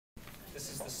This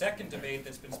is the second debate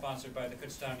that's been sponsored by the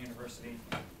Kutztown University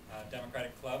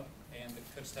Democratic Club and the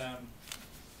Kutztown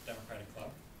Democratic Club.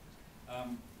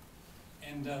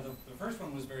 The first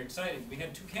one was very exciting. We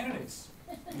had two candidates.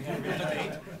 We had a real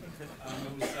debate.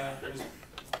 It was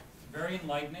very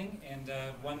enlightening, and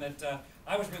one that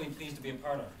I was really pleased to be a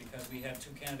part of, because we had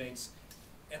two candidates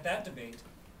at that debate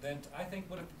that I think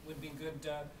would be good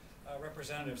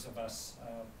representatives of us.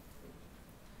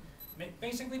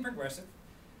 Basically progressive,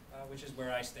 which is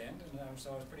where I stand, and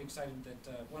so I was pretty excited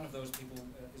that one of those people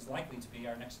is likely to be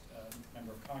our next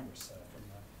member of Congress from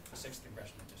the 6th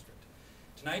Congressional District.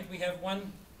 Tonight we have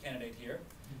one candidate here,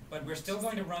 but we're still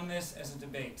going to run this as a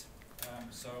debate.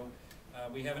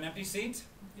 We have an empty seat.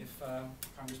 If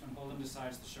Congressman Holden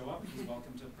decides to show up, he's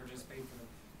welcome to participate for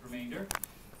the remainder.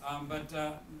 I'm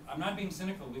not being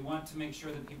cynical. We want to make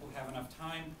sure that people have enough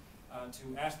time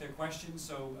to ask their questions,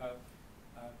 so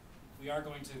we are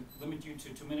going to limit you to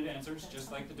 2-minute answers,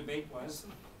 just like the debate was.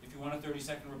 If you want a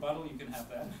 30-second rebuttal, you can have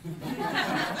that.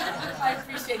 I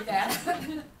appreciate that.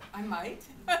 I might.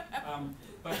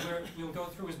 But we'll go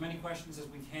through as many questions as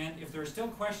we can. If there are still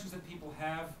questions that people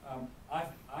have,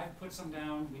 I've put some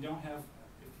down. We don't have,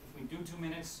 if we do 2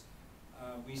 minutes,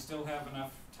 we still have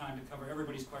enough time to cover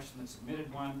everybody's question that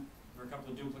submitted one. There are a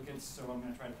couple of duplicates, so I'm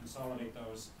going to try to consolidate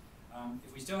those.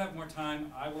 If we still have more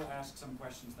time, I will ask some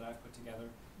questions that I've put together.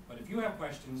 But if you have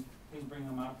questions, please bring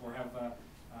them up, or have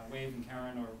Wade and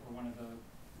Karen or one of the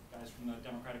guys from the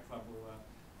Democratic Club will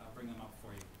bring them up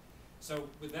for you. So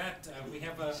with that, we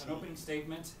have an opening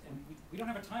statement, and we don't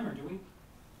have a timer, do we?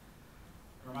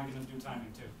 Or am I going to do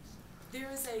timing too?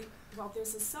 There's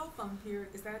a cell phone here.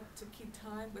 Is that to keep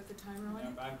time with the timer on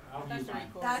it? I'll use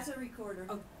mine. That's a recorder.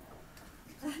 Oh.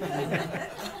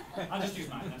 I'll just use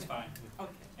mine, that's fine. Okay.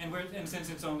 And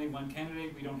since it's only one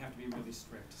candidate, we don't have to be really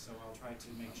strict, so I'll try to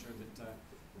make sure that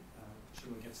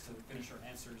Sheila gets to finish her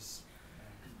answers